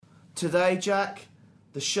Today, Jack,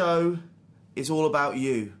 the show is all about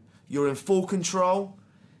you. You're in full control.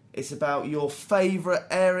 It's about your favourite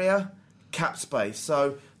area, cap space.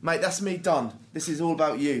 So, mate, that's me done. This is all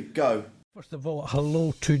about you. Go. First of all,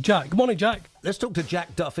 hello to Jack. Good morning, Jack. Let's talk to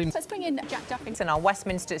Jack Duffin. Let's bring in Jack Duffin. In our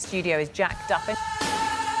Westminster studio is Jack Duffin.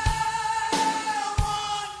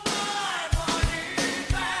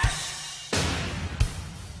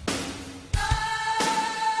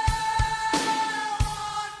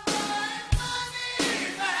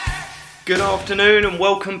 Good afternoon and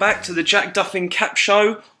welcome back to the Jack Duffin Cap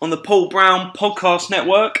Show on the Paul Brown Podcast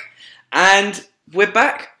Network. And we're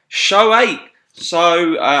back, show 8.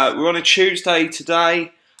 So we're on a Tuesday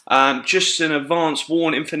today. Just an advance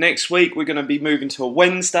warning for next week. We're going to be moving to a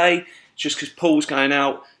Wednesday just because Paul's going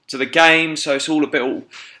out to the game. So it's all a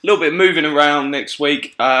little bit moving around next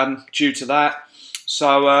week due to that.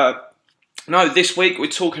 So this week we're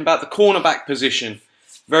talking about the cornerback position.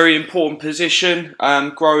 Very important position,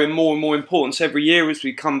 growing more and more importance every year as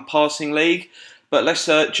we become passing league. But let's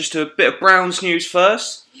just do a bit of Browns news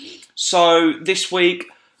first. So this week,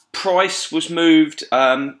 Price was moved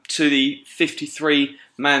to the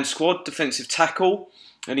 53-man squad, defensive tackle,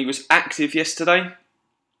 and he was active yesterday.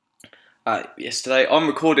 I'm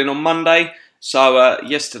recording on Monday, so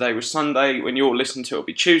yesterday was Sunday. When you're listening to it, it'll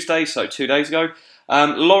be Tuesday, so 2 days ago.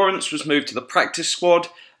 Lawrence was moved to the practice squad.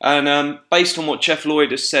 And based on what Jeff Lloyd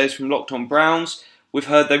has said from Locked On Browns, we've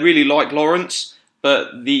heard they really like Lawrence,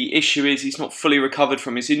 but the issue is he's not fully recovered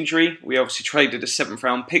from his injury. We obviously traded a 7th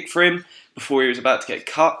round pick for him before he was about to get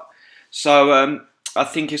cut. So I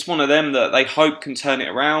think it's one of them that they hope can turn it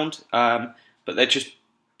around, but they're just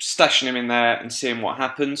stashing him in there and seeing what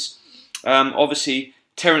happens. Obviously,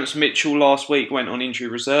 Terrence Mitchell last week went on injury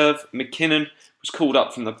reserve. McKinnon was called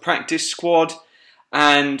up from the practice squad,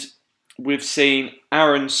 and we've seen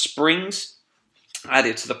Aaron Springs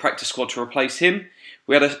added to the practice squad to replace him.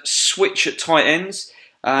 We had a switch at tight ends.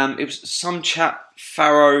 It was some chap,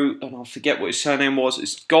 Farrow, and I forget what his surname was.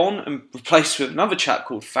 It's gone and replaced with another chap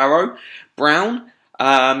called Farrow Brown.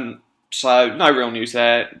 So no real news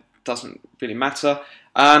there. Doesn't really matter.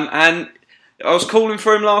 And I was calling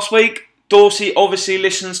for him last week. Dorsey obviously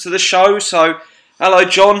listens to the show. So hello,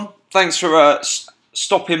 John. Thanks for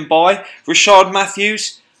stopping by. Rashard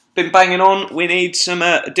Matthews. Been banging on. We need some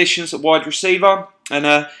additions at wide receiver,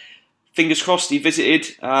 and fingers crossed he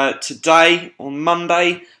visited today on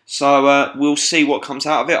Monday, so we'll see what comes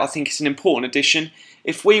out of it. I think it's an important addition.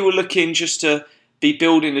 If we were looking just to be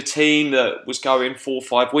building a team that was going 4 or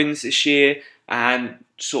 5 wins this year and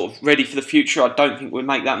sort of ready for the future, I don't think we'd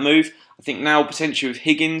make that move. I think now potentially with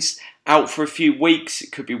Higgins out for a few weeks,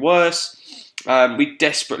 it could be worse. We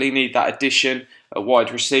desperately need that addition at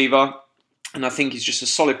wide receiver. And I think he's just a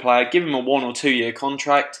solid player. Give him a 1 or 2 year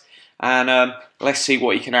contract, and let's see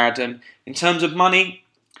what he can add. And in terms of money,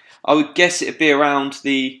 I would guess it'd be around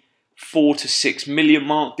the 4 to 6 million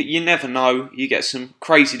mark, but you never know. You get some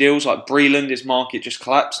crazy deals like Breland. His market just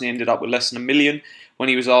collapsed, and he ended up with less than $1 million when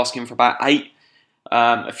he was asking for about 8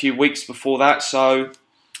 a few weeks before that. So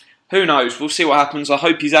who knows? We'll see what happens. I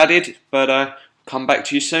hope he's added, but come back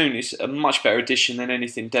to you soon. It's a much better addition than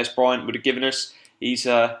anything Des Bryant would have given us.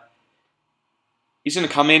 He's going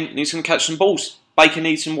to come in and he's going to catch some balls. Baker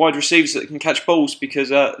needs some wide receivers that can catch balls because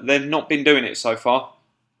they've not been doing it so far.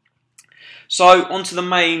 So, on to the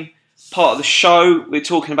main part of the show. We're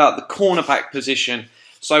talking about the cornerback position.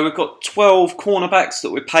 So, we've got 12 cornerbacks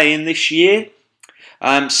that we're paying this year.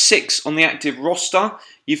 6 on the active roster.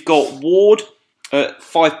 You've got Ward at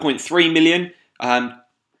 $5.3 million,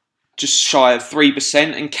 just shy of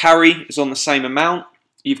 3%. And Carey is on the same amount.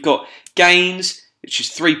 You've got Gaines, which is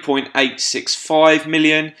 $3.865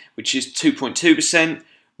 million, which is 2.2%.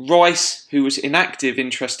 Rice, who was inactive,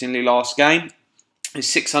 interestingly, last game, is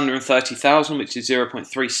 $630,000, which is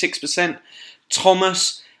 0.36%.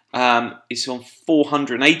 Thomas is on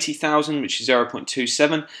 $480,000, which is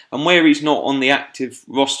 0.27%. And where he's not on the active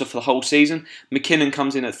roster for the whole season, McKinnon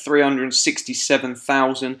comes in at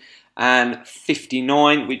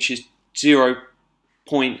 $367,059, which is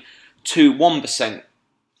 0.21%.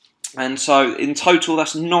 And so in total,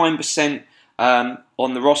 that's 9%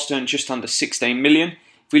 on the roster and just under 16 million.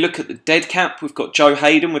 If we look at the dead cap, we've got Joe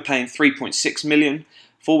Hayden, we're paying 3.6 million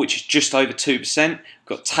for, which is just over 2%. We've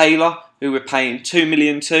got Taylor, who we're paying 2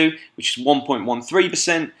 million to, which is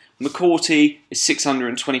 1.13%. McCourty is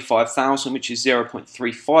 625,000, which is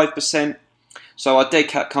 0.35%. So our dead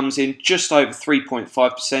cap comes in just over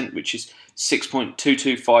 3.5%, which is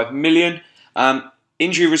 6.225 million.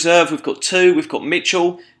 Injury reserve, we've got 2. We've got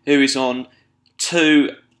Mitchell, who is on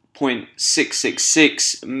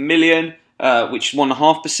 2.666 million, which is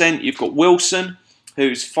 1.5%. You've got Wilson,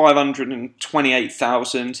 who's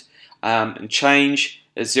 528,000 and change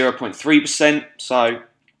at 0.3%. So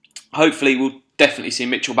hopefully we'll definitely see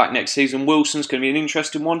Mitchell back next season. Wilson's going to be an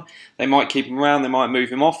interesting one. They might keep him around, they might move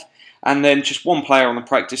him off. And then just one player on the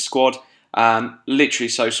practice squad, literally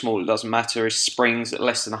so small it doesn't matter, is Springs at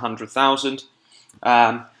less than 100,000. So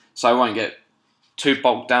I won't get too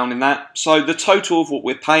bogged down in that. So the total of what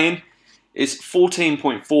we're paying is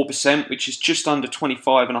 14.4%, which is just under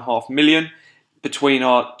 25.5 million between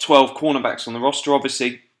our 12 cornerbacks on the roster.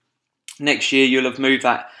 Obviously, next year you'll have moved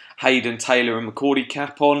that Hayden, Taylor and McCourty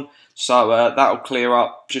cap on. So that'll clear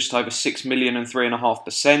up just over 6 million and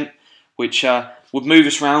 3.5%, which would move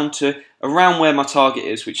us around where my target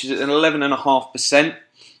is, which is at 11.5%.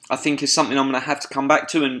 I think is something I'm going to have to come back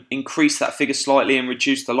to and increase that figure slightly and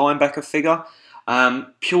reduce the linebacker figure.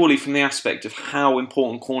 Purely from the aspect of how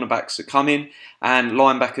important cornerbacks are coming and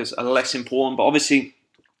linebackers are less important. But obviously,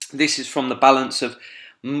 this is from the balance of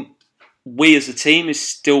we as a team is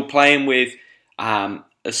still playing with a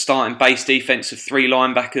starting base defense of 3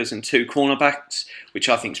 linebackers and 2 cornerbacks, which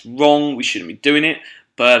I think is wrong. We shouldn't be doing it.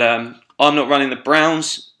 But I'm not running the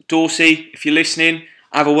Browns. Dorsey, if you're listening,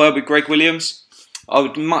 have a word with Greg Williams. I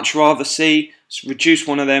would much rather see reduce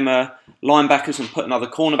one of them linebackers and put another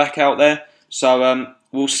cornerback out there. So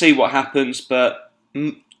we'll see what happens, but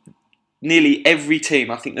nearly every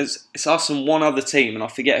team, I think it's us and one other team, and I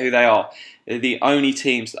forget who they are, they're the only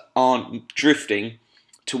teams that aren't drifting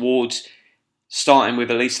towards starting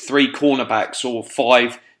with at least 3 cornerbacks or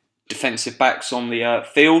 5 defensive backs on the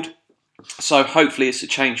field. So hopefully it's a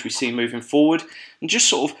change we see moving forward. And just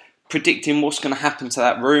sort of predicting what's going to happen to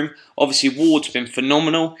that room. Obviously Ward's been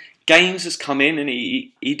phenomenal. Gaines has come in and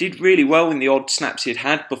he did really well in the odd snaps he'd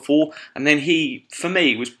had before, and then he, for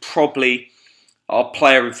me, was probably our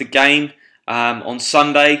player of the game on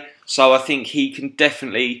Sunday. So I think he can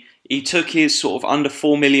definitely, he took his sort of under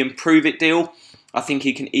 4 million prove it deal. I think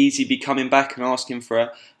he can easily be coming back and asking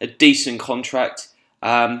for a decent contract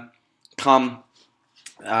come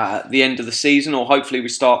the end of the season, or hopefully we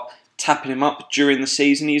start tapping him up during the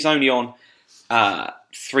season. He's only on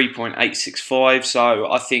 3.865,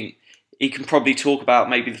 so I think he can probably talk about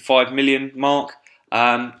maybe the 5 million mark.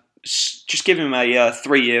 Just give him a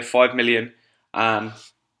 3-year, 5 million a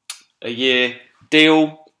year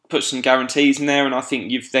deal, put some guarantees in there, and I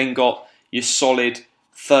think you've then got your solid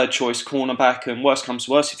 3rd choice cornerback, and worst comes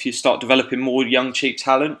to worst, if you start developing more young cheap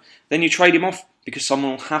talent, then you trade him off because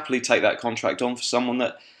someone will happily take that contract on for someone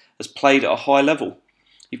that has played at a high level.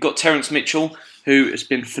 You've got Terence Mitchell, who has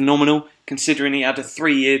been phenomenal, considering he had a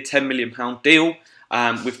 3-year, £10 million deal.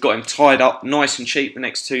 We've got him tied up nice and cheap the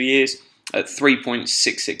next 2 years at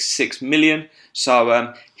 3.666 million.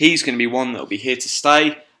 So he's going to be one that will be here to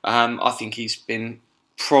stay. I think he's been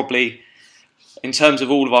probably, in terms of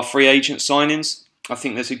all of our free agent signings, I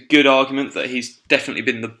think there's a good argument that he's definitely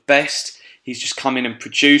been the best. He's just come in and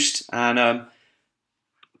produced, and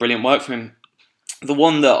brilliant work from him. The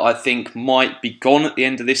one that I think might be gone at the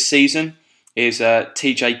end of this season is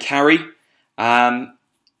TJ Carey.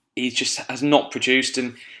 He just has not produced,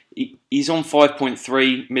 and he's on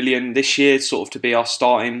 5.3 million this year, sort of to be our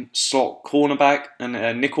starting slot cornerback and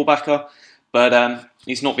nickelbacker, but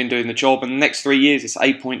he's not been doing the job. And the next 3 years, it's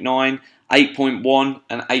 8.9, 8.1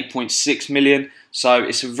 and 8.6 million. So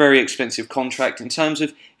it's a very expensive contract. In terms of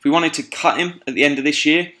if we wanted to cut him at the end of this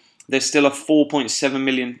year, there's still a 4.7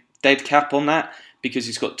 million dead cap on that, because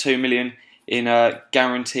he's got 2 million in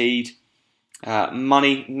guaranteed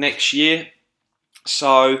money next year.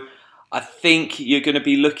 So I think you're going to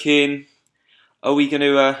be looking, are we going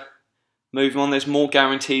to move on? There's more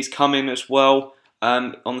guarantees coming as well.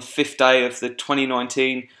 On the 5th day of the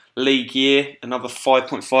 2019 league year, another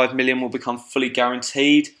 5.5 million will become fully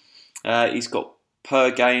guaranteed. He's got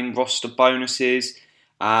per game roster bonuses.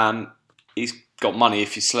 He's got money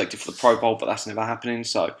if he's selected for the Pro Bowl, but that's never happening,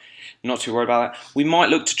 so not too worried about that. We might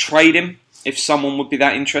look to trade him if someone would be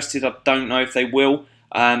that interested. I don't know if they will.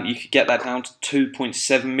 You could get that down to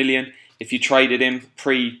 2.7 million if you traded him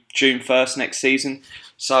pre-June 1st next season.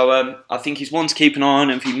 So I think he's one to keep an eye on,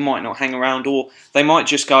 and he might not hang around, or they might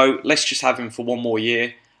just go, let's just have him for one more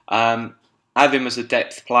year, have him as a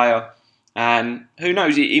depth player, and who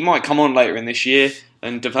knows, he might come on later in this year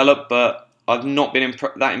and develop, but I've not been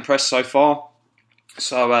that impressed so far.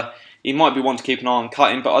 So he might be one to keep an eye on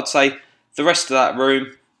cutting, but I'd say the rest of that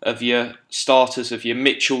room of your starters, of your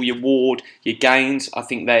Mitchell, your Ward, your Gaines, I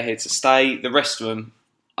think they're here to stay. The rest of them,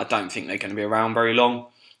 I don't think they're going to be around very long.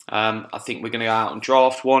 I think we're going to go out and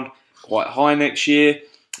draft one quite high next year,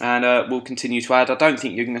 and we'll continue to add. I don't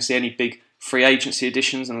think you're going to see any big free agency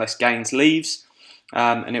additions unless Gaines leaves,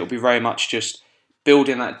 and it'll be very much just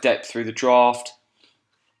building that depth through the draft,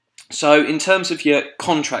 So in terms of your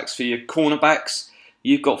contracts for your cornerbacks,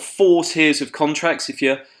 you've got 4 tiers of contracts. If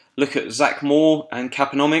you look at Zach Moore and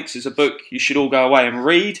Caponomics, is a book you should all go away and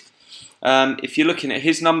read. If you're looking at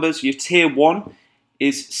his numbers, your tier 1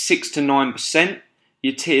 is 6 to 9%.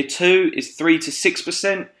 Your tier 2 is 3 to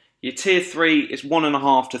 6%. Your tier 3 is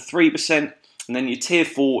 1.5 to 3%. And then your tier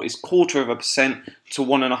 4 is 0.25% to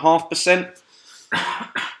 1.5%.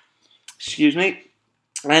 Excuse me.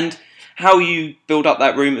 And how you build up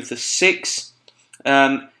that room of the 6.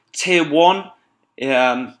 Tier 1,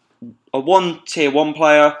 one tier 1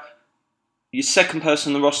 player. Your second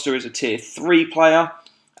person on the roster is a tier 3 player.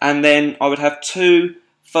 And then I would have 2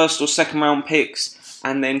 first or second round picks.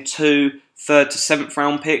 And then 2 third to 7th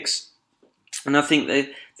round picks. And I think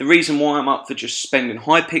the reason why I'm up for just spending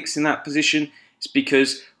high picks in that position is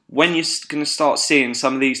because when you're going to start seeing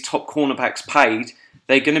some of these top cornerbacks paid,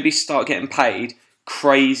 they're going to start getting paid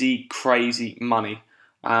crazy money.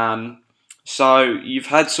 So you've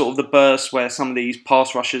had sort of the burst where some of these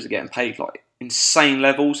pass rushers are getting paid like insane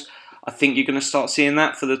levels. I think you're going to start seeing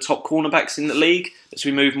that for the top cornerbacks in the league as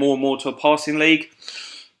we move more and more to a passing league.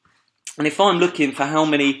 And if I'm looking for how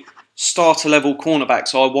many starter level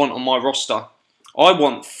cornerbacks I want on my roster, I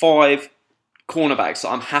want 5 cornerbacks that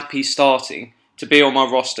I'm happy starting to be on my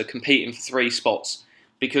roster competing for 3 spots.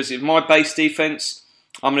 Because in my base defense,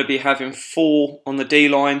 I'm going to be having 4 on the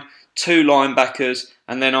D-line, 2 linebackers,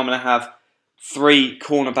 and then I'm going to have 3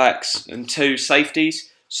 cornerbacks and 2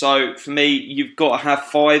 safeties. So for me, you've got to have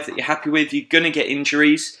 5 that you're happy with. You're going to get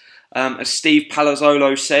injuries. As Steve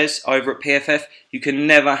Palazzolo says over at PFF, you can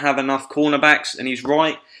never have enough cornerbacks, and he's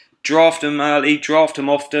right. Draft them early, draft them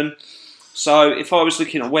often. So if I was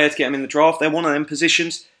looking at where to get them in the draft, they're one of them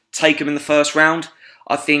positions. Take them in the first round.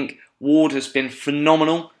 I think Ward has been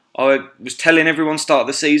phenomenal. I was telling everyone start of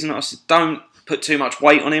the season, I said, don't put too much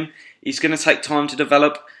weight on him. He's going to take time to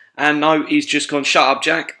develop. And no, he's just gone, shut up,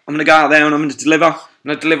 Jack. I'm going to go out there and I'm going to deliver. I'm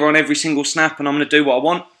going to deliver on every single snap and I'm going to do what I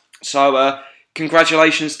want. So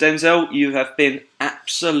congratulations, Denzel. You have been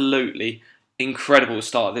absolutely incredible at the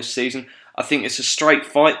start of this season. I think it's a straight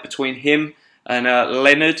fight between him and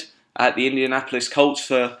Leonard at the Indianapolis Colts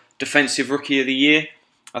for Defensive Rookie of the Year.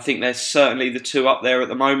 I think they're certainly the 2 up there at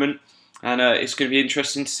the moment. And it's going to be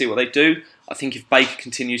interesting to see what they do. I think if Baker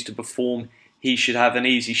continues to perform, he should have an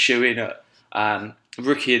easy shoe-in at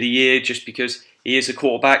Rookie of the Year just because he is a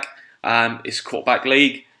quarterback. It's a quarterback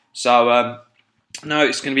league. So, no,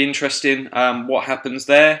 it's going to be interesting what happens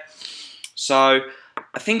there. So,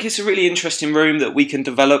 I think it's a really interesting room that we can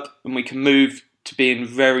develop and we can move to being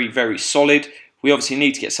very, very solid. We obviously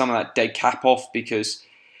need to get some of that dead cap off because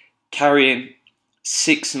carrying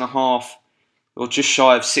 6.5 or just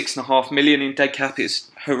shy of 6.5 million in dead cap is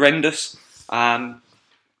horrendous. I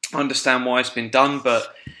understand why it's been done,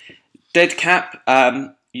 but dead cap,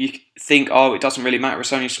 you think, oh, it doesn't really matter,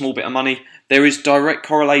 it's only a small bit of money. There is direct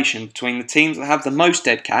correlation between the teams that have the most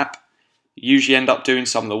dead cap usually end up doing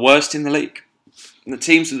some of the worst in the league. And the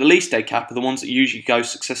teams with the least dead cap are the ones that usually go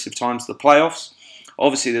successive times to the playoffs.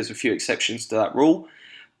 Obviously, there's a few exceptions to that rule.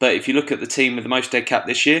 But if you look at the team with the most dead cap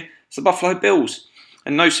this year, it's the Buffalo Bills.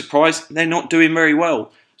 And no surprise, they're not doing very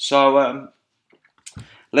well. So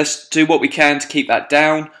let's do what we can to keep that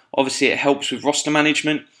down. Obviously, it helps with roster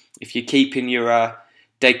management if you're keeping your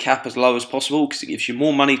dead cap as low as possible because it gives you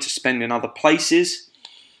more money to spend in other places.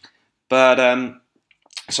 But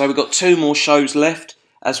so we've got 2 more shows left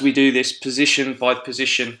as we do this position by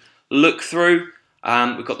position look through.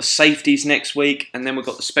 We've got the safeties next week, and then we've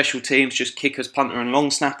got the special teams, just kickers, punter and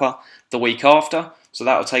long snapper the week after. So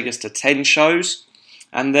that'll take us to 10 shows.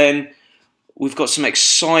 And then we've got some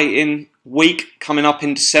exciting week coming up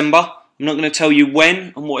in December. I'm not going to tell you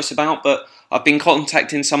when and what it's about, but I've been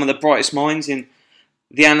contacting some of the brightest minds in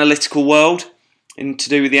the analytical world to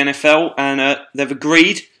do with the NFL, and they've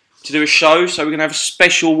agreed to do a show. So we're going to have a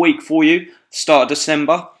special week for you, start of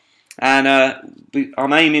December. And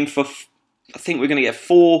I'm aiming for, I think we're going to get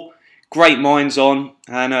 4 great minds on,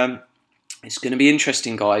 and it's going to be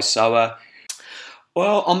interesting, guys. So,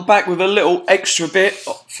 well, I'm back with a little extra bit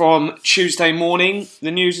from Tuesday morning.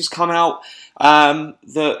 The news has come out.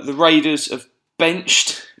 The Raiders have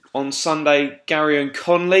benched on Sunday Gareon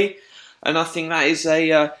Conley, and I think that is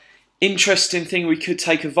a interesting thing we could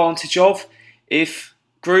take advantage of if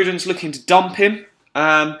Gruden's looking to dump him.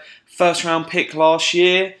 First round pick last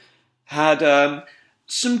year, had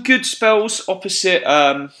some good spells opposite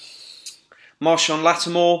Marshawn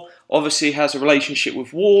Lattimore. Obviously has a relationship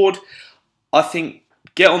with Ward. I think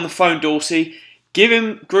get on the phone, Dorsey. Give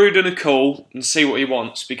him Gruden a call and see what he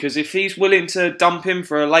wants. Because if he's willing to dump him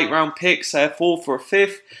for a late round pick, say a 4th or a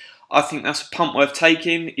 5th, I think that's a punt worth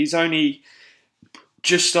taking. He's only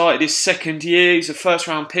just started his second year. He's a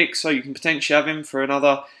first-round pick, so you can potentially have him for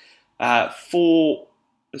another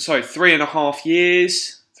 3.5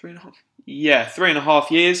 years. 3.5? Yeah,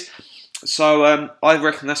 3.5 years. So I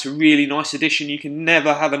reckon that's a really nice addition. You can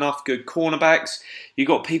never have enough good cornerbacks. You've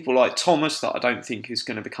got people like Thomas that I don't think is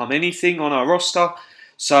going to become anything on our roster.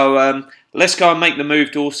 So let's go and make the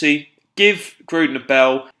move, Dorsey. Give Gruden a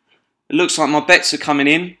bell. It looks like my bets are coming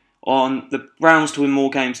in on the Browns to win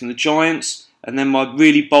more games than the Giants. And then my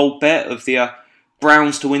really bold bet of the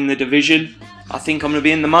Browns to win the division. I think I'm going to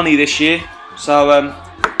be in the money this year. So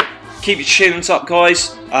keep your chins up,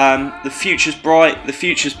 guys. The future's bright. The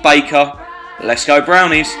future's Baker. Let's go,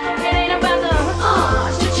 Brownies.